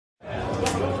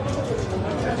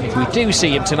do see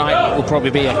him tonight, it will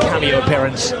probably be a cameo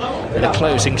appearance in the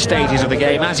closing stages of the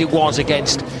game, as it was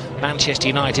against Manchester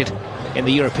United in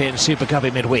the European Super Cup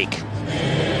in midweek.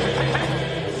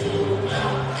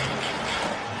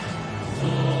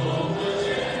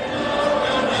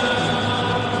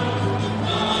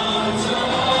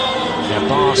 The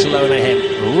Barcelona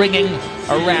hymn ringing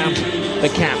around the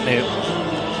Camp Nou.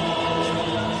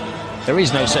 There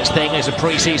is no such thing as a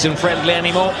pre-season friendly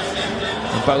anymore.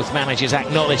 And both managers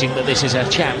acknowledging that this is a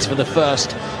chance for the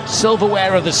first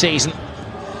silverware of the season.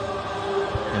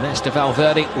 And Ernesto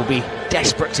Valverde will be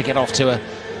desperate to get off to a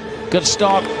good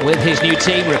start with his new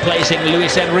team, replacing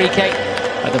Luis Enrique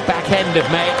at the back end of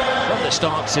May. From the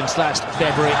start since last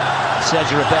February,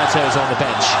 Sergio Roberto is on the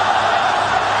bench.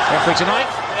 Referee tonight,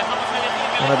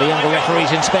 one of the younger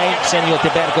referees in Spain, Senor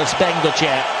Tibergo's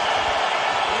Bengochea.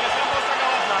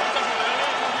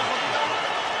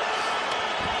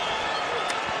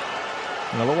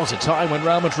 Well, there was a time when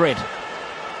Real Madrid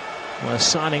were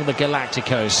signing the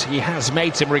Galacticos. He has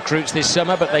made some recruits this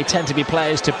summer, but they tend to be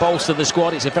players to bolster the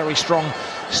squad. It's a very strong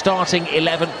starting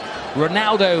 11.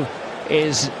 Ronaldo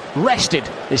is rested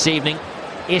this evening.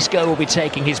 Isco will be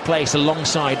taking his place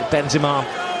alongside Benzema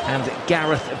and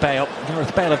Gareth Bale.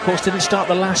 Gareth Bale, of course, didn't start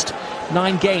the last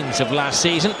 9 games of last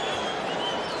season.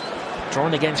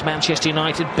 Drawn against Manchester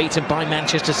United, beaten by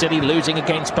Manchester City, losing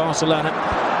against Barcelona,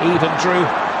 even drew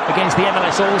against the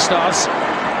MLS All-Stars.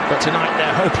 But tonight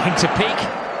they're hoping to peak.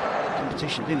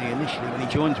 Competition, didn't he, initially when he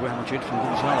joined Real Madrid from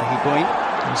Gonzalo Higuain.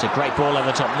 It's a great ball over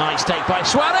the top. Nice take by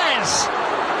Suarez.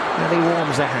 And he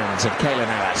warms the hands of Keylor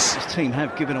Navas. His team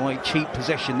have given away cheap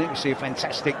possession. There we see a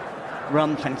fantastic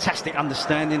run, fantastic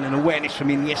understanding and awareness from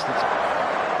Iniesta.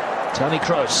 Toni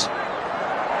Kroos.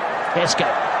 Isco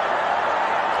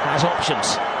has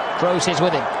options. Kroos is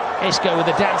with him. Isco with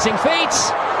the dancing feet.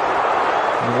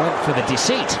 And went for the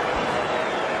deceit.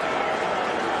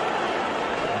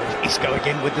 Isco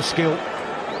again with the skill.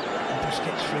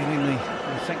 Busquets feeling the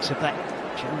effects of that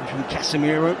challenge from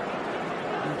Casemiro.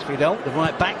 And Fidel, the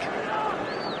right back.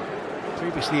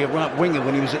 Previously a right winger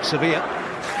when he was at Sevilla.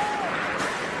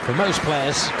 For most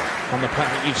players on the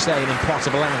planet, you'd say an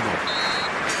impossible angle.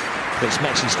 But it's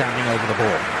Messi standing over the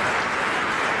ball.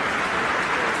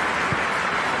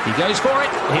 He goes for it.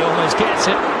 He almost gets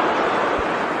it.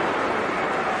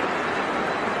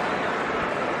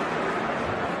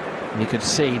 You could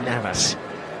see Navas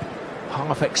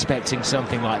half expecting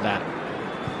something like that.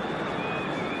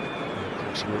 Of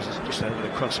course, he was just over the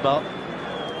crossbar.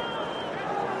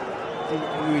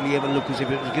 Didn't really ever look as if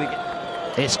it was going to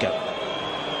get. Isco.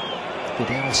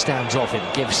 Vidal stands off him,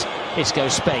 gives Isco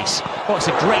space. Oh, it's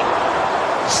a great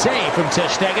save from Ter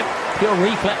Stegen. Pure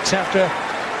reflex after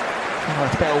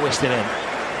Gareth Bale whisked it in.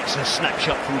 It's a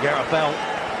snapshot from Gareth Bale.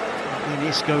 And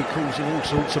Isco causing all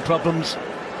sorts of problems.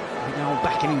 Now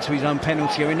backing into his own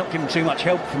penalty area, not giving too much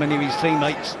help from any of his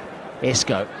teammates.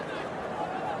 Isco.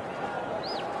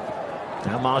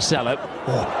 Now Marcelo.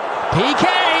 Oh. PK!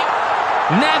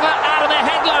 Never out of the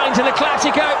headlines in the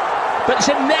Clásico, but it's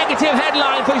a negative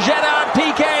headline for Gerard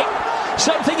Piqué.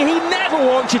 Something he never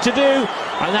wanted to do,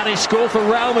 and that is score for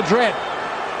Real Madrid.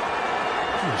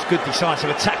 It was good decisive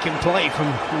attacking play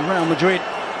from Real Madrid.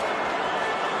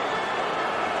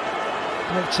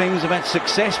 Both teams have had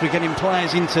success with getting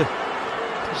players into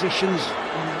positions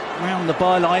around the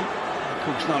byline. Of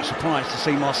course, no surprise to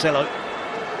see Marcelo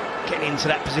getting into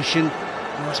that position.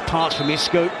 Nice pass from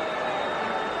Isco.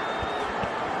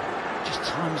 Just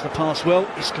times the pass well.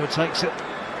 Isco takes it,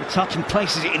 the touch, and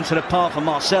places it into the path of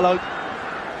Marcelo.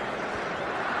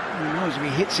 He knows if he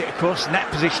hits it across in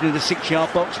that position of the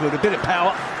 6-yard box with a bit of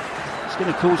power, it's going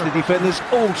to cause the defenders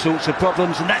all sorts of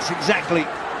problems, and that's exactly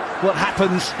what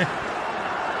happens.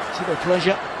 To their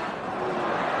pleasure.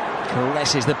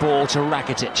 Caresses the ball to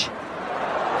Rakitic.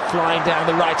 Flying down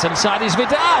the right-hand side is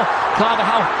Vidal.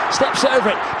 Carvajal steps over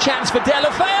it. Chance for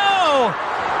Deulofeu.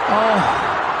 Oh,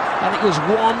 and it was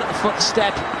 1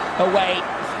 footstep away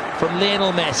from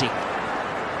Lionel Messi.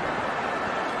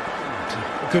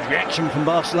 A good reaction from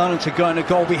Barcelona to going a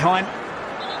goal behind.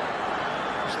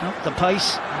 Just up the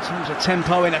pace in terms of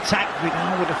tempo in attack.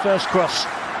 Vidal with the first cross.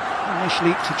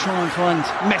 Initially to try and find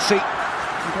Messi.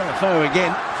 Deulofeu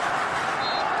again.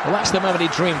 Well, that's the moment he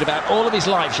dreamed about all of his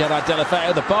life, Gerard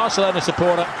Deulofeu, the Barcelona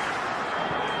supporter.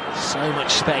 So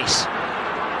much space.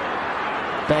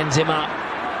 Benzema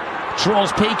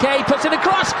draws Piqué, puts it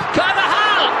across.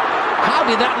 Carvajal! How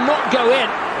did that not go in?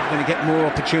 They're going to get more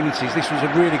opportunities. This was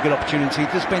a really good opportunity.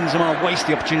 Does Benzema waste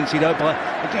the opportunity, though, by,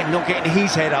 again, not getting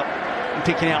his head up and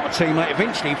picking out a teammate?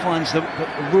 Eventually he finds the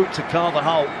route to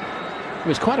Carvajal. It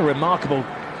was quite a remarkable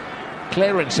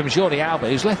clearance from Jordi Alba,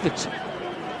 who's left it.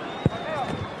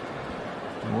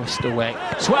 Whisked away.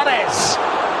 Suarez!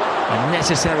 A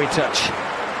necessary touch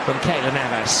from Keylor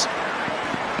Navas.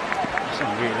 It's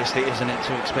unrealistic, isn't it,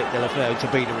 to expect Delafeu to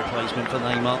be the replacement for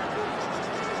Neymar.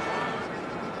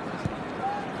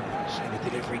 See the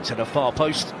delivery to the far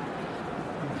post.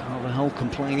 Carvajal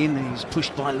complaining that he's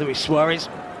pushed by Luis Suarez.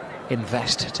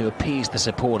 Invest to appease the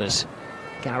supporters.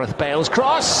 Gareth Bale's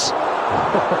cross!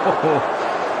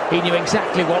 He knew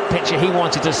exactly what picture he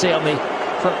wanted to see on the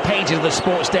front page of the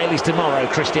sports dailies tomorrow,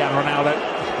 Cristiano Ronaldo.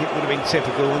 It would have been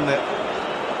typical, wouldn't it?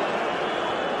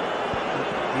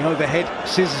 The overhead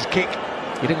scissors kick.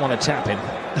 You didn't want to tap him.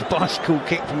 The bicycle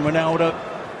kick from Ronaldo.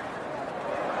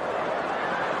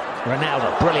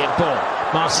 Ronaldo, brilliant ball.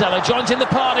 Marcelo joins in the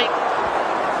party.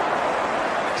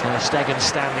 Ter Stegen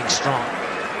standing strong.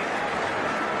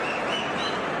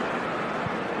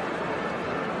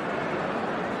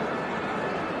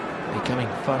 Becoming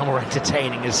far more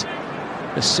entertaining as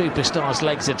the superstar's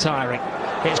legs are tiring.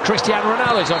 Here's Cristiano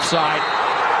Ronaldo's offside.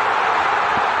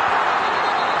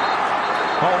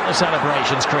 Hold the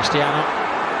celebrations, Cristiano.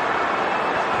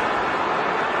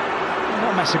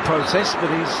 Not a massive protest, but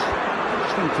he's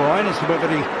just inquiring as to whether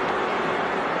he...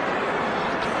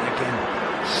 Again,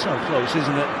 so close,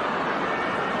 isn't it?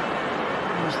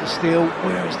 Where's the steal?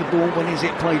 Where is the ball? When is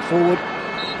it played forward?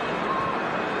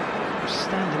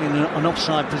 Standing in an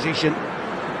offside position,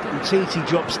 and Titi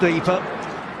drops deeper.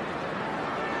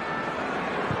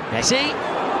 Messi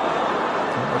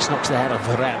almost knocks the head off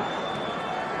Varane.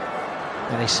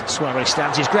 And Suarez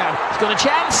stands his ground. He's got a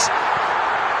chance.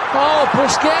 Oh,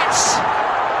 Busquets!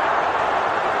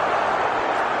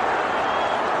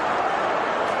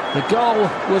 The goal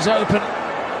was open,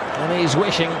 and he's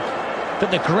wishing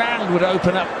that the ground would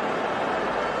open up.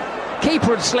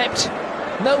 Keeper had slipped.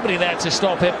 Nobody there to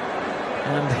stop him.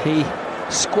 And he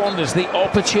squanders the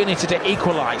opportunity to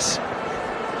equalise.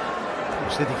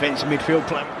 It's the defensive midfield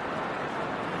play.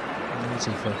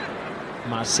 Easy for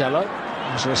Marcelo.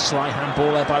 There's a slight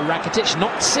handball there by Rakitic,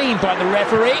 not seen by the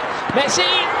referee. Messi!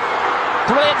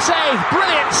 Brilliant save!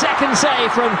 Brilliant second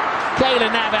save from Keylor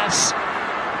Navas.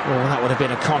 Oh, that would have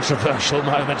been a controversial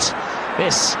moment.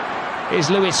 This is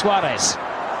Luis Suarez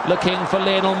looking for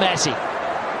Lionel Messi.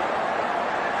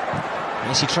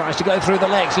 Messi tries to go through the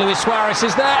legs. Luis Suarez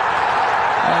is there.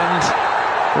 And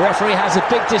the referee has a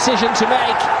big decision to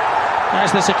make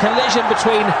as there's a collision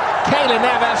between Keylor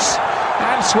Navas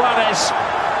and Suarez.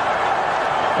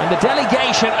 And the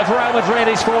delegation of Real Madrid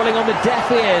is falling on the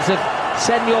deaf ears of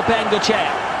Senor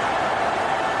Bengochea.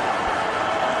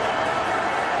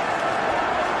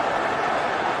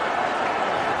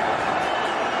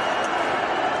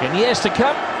 In years to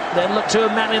come, they'll look to a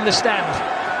man in the stand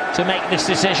to make this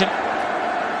decision.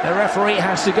 The referee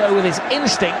has to go with his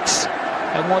instincts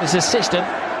and what his assistant,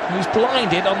 who's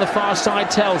blinded on the far side,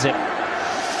 tells him.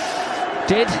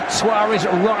 Did Suarez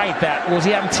ride that? Was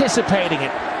he anticipating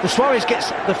it? The Suarez gets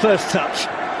the first touch.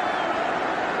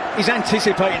 He's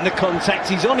anticipating the contact.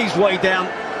 He's on his way down.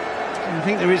 I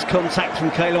think there is contact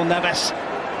from Keylor Navas.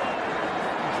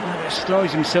 Navas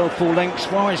throws himself full length.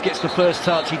 Suarez gets the first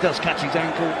touch. He does catch his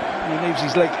ankle. He leaves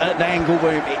his leg at the angle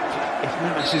where if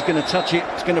Navas is going to touch it,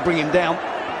 it's going to bring him down.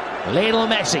 Lionel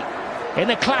Messi in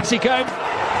the Clásico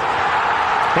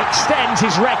extends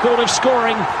his record of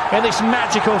scoring in this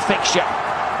magical fixture.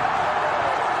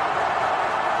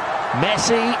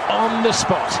 Messi on the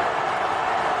spot.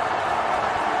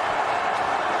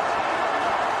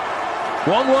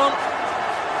 1-1.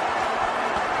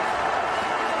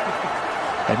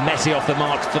 And Messi off the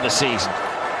mark for the season.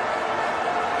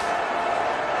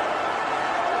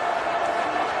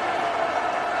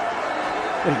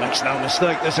 Well, he makes no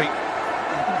mistake, does he? It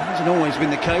hasn't always been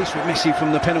the case with Messi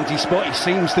from the penalty spot. He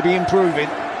seems to be improving.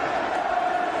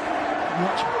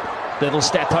 Little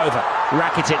step over.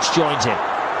 Rakitic joins in.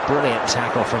 Brilliant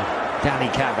tackle from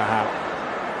Dani Carvajal.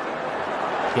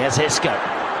 Here's Isco.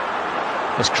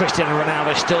 Has Cristiano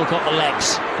Ronaldo still got the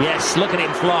legs? Yes, look at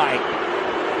him fly.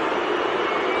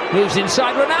 Moves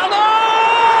inside Ronaldo!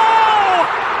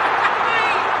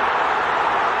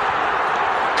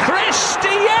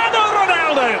 Cristiano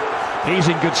Ronaldo! He's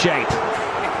in good shape.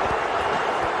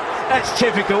 That's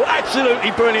typical,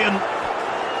 absolutely brilliant.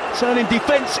 Turning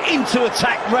defence into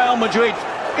attack, Real Madrid,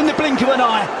 in the blink of an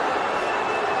eye.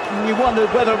 And you wondered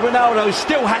whether Ronaldo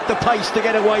still had the pace to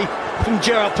get away from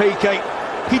Gerard Piqué.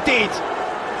 He did.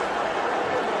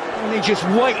 And he's just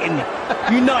waiting.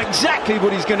 You know exactly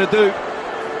what he's going to do.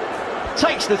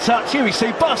 Takes the touch. Here we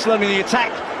see Barcelona in the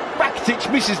attack. Rakitic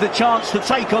misses the chance to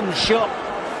take on the shot.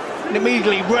 And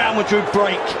immediately Real Madrid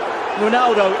break.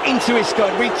 Ronaldo into Isco,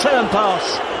 return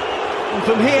pass. And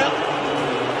from here,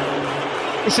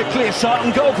 It's a clear sight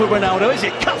on goal for Ronaldo, is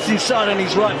it? Cuts inside on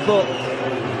his right foot.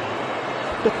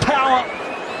 The power,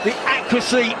 the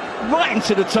accuracy, right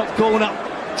into the top corner.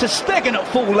 To Stegen at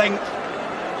full length.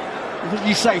 What did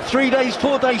you say, 3 days,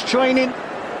 4 days training?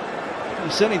 He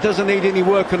certainly doesn't need any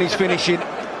work on his finishing.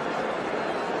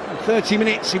 30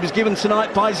 minutes he was given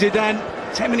tonight by Zidane.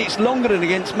 10 minutes longer than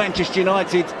against Manchester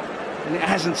United. And it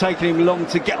hasn't taken him long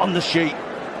to get on the sheet.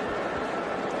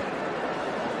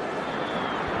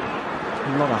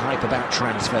 A lot of hype about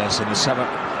transfers in the summer.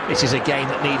 This is a game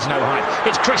that needs no hype.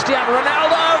 It's Cristiano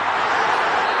Ronaldo.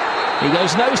 He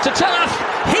goes nose to turf.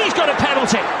 He's got a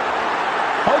penalty.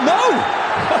 Oh no!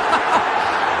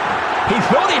 He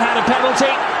thought he had a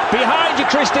penalty. Behind you,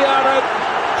 Cristiano.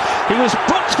 He was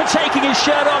booked for taking his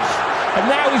shirt off, and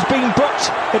now he's being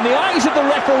booked in the eyes of the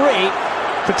referee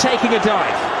for taking a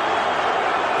dive.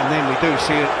 And then we do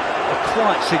see a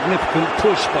quite significant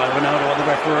push by Ronaldo on the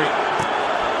referee.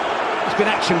 It's been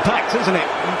action-packed, hasn't it?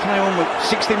 Okay, on with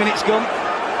 60 minutes gone.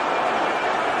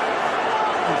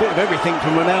 A bit of everything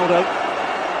from Ronaldo.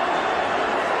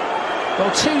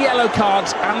 Well, 2 yellow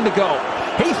cards and a goal.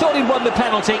 He thought he'd won the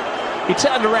penalty. He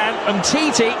turned around and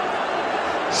Titi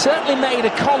certainly made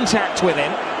a contact with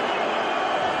him.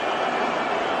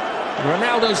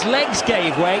 Ronaldo's legs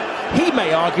gave way. He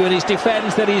may argue in his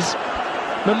defence that his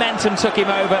momentum took him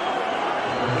over.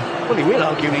 Well, he will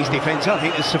argue in his defence. I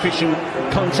think there's sufficient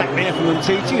contact there from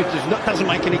Titi, who doesn't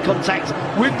make any contact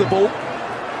with the ball.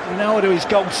 Ronaldo is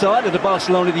goal side of the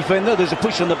Barcelona defender. There's a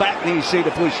push on the back, and you see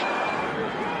the push.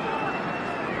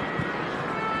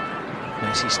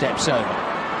 Messi steps over.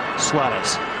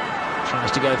 Suarez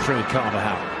tries to go through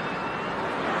Carvajal.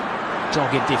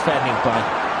 Dogged defending by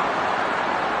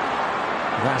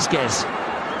Vasquez.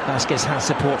 Vasquez has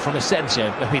support from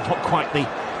Asensio. Maybe not quite the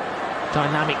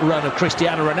dynamic run of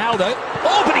Cristiano Ronaldo.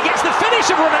 Oh, but he gets the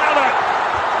finish of Ronaldo!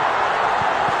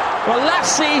 Well,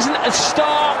 last season a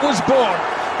star was born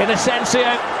in Asensio,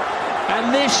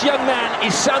 and this young man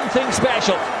is something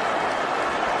special.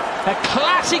 A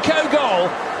Classico goal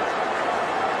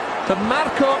for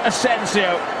Marco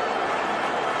Asensio.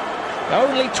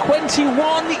 Only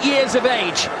 21 years of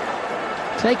age.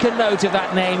 Take a note of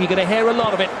that name. You're going to hear a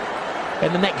lot of it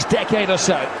in the next decade or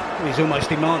so. He's almost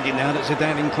demanding now that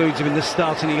Zidane includes him in the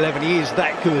starting 11. He is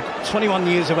that good. 21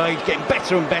 years of age, getting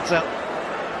better and better.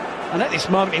 And at this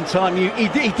moment in time,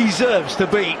 he deserves to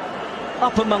be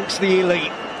up amongst the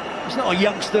elite. He's not a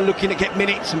youngster looking to get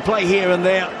minutes and play here and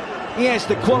there. He has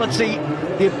the quality,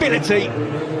 the ability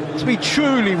to be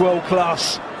truly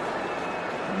world-class.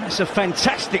 That's a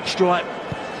fantastic strike.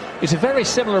 It's a very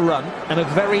similar run and a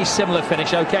very similar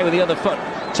finish, okay, with the other foot,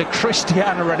 to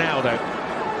Cristiano Ronaldo.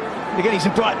 Again, he's a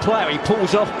bright player. He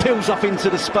pulls off, peels off into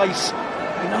the space.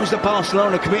 He knows that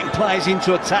Barcelona are committing players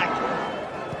into attack.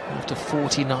 After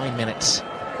 49 minutes,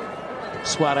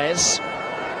 Suarez.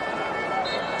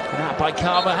 That by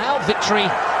Carvajal. Victory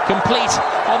complete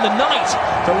on the night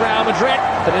for Real Madrid.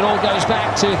 But it all goes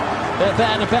back to the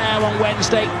Bernabeu on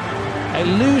Wednesday. A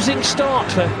losing start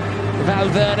for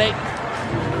Valverde.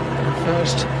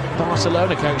 First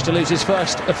Barcelona coach to lose his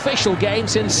first official game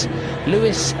since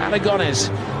Luis Aragonés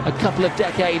a couple of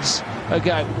decades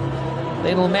ago.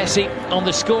 Little Messi on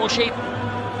the score sheet,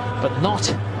 but not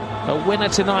a winner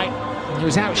tonight. He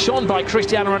was outshone by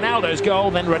Cristiano Ronaldo's goal,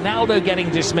 then Ronaldo getting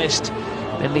dismissed.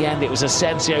 In the end, it was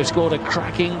Asensio scored a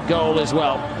cracking goal as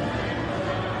well.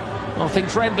 Nothing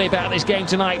friendly about this game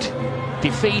tonight.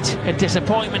 Defeat and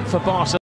disappointment for Barcelona.